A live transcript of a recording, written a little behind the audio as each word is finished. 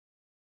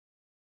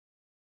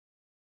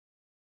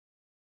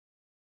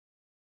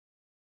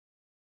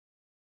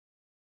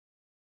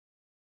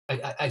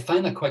I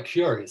find that quite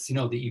curious, you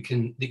know, that you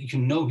can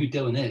know who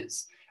Dylan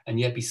is and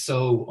yet be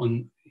so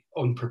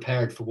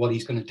unprepared for what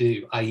he's going to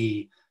do,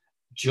 i.e.,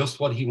 just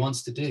what he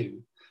wants to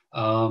do.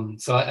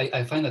 So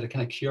I find that a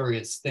kind of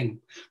curious thing.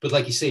 But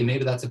like you say,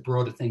 maybe that's a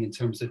broader thing in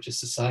terms of just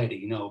society.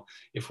 You know,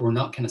 if we're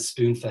not kind of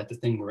spoon-fed the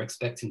thing we're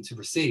expecting to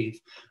receive,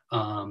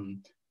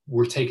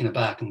 we're taken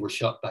aback and we're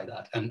shocked by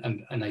that.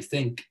 And I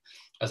think,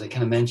 as I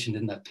kind of mentioned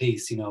in that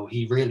piece, you know,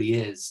 he really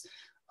is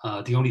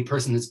the only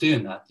person that's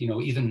doing that. You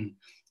know, even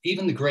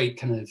the great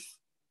kind of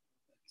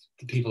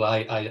the people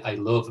I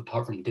love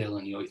apart from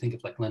Dylan, you know, you think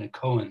of like Leonard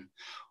Cohen,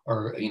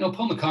 or, you know,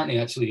 Paul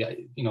McCartney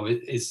actually, you know,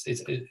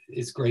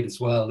 is great as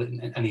well.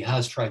 And he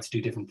has tried to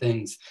do different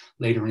things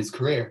later in his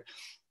career.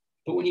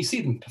 But when you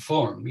see them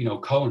perform, you know,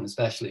 Cohen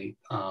especially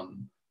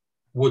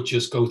would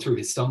just go through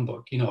his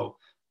songbook, you know,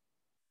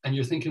 and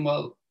you're thinking,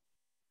 well,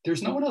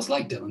 there's no one else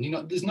like Dylan, you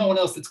know, there's no one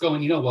else that's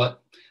going, you know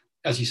what,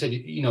 as you said,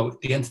 you know,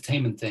 the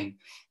entertainment thing,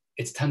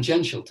 it's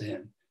tangential to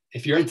him.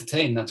 If you're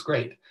entertained, that's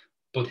great.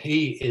 But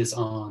he is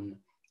on,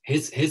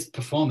 his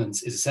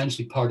performance is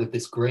essentially part of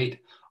this great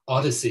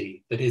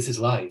odyssey that is his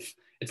life.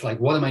 It's like,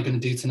 what am I going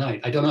to do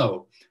tonight? I don't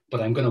know, but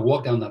I'm going to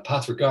walk down that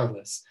path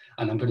regardless,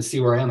 and I'm going to see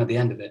where I am at the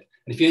end of it.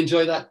 And if you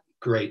enjoy that,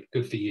 great,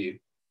 good for you.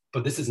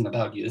 But this isn't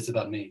about you, this is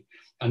about me.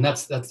 And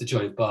that's the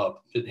joy of Bob,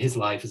 that his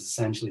life is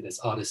essentially this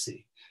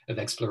odyssey of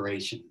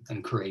exploration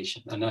and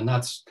creation. And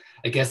that's,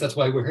 I guess that's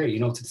why we're here, you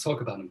know, to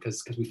talk about him,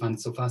 because we find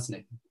it so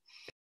fascinating.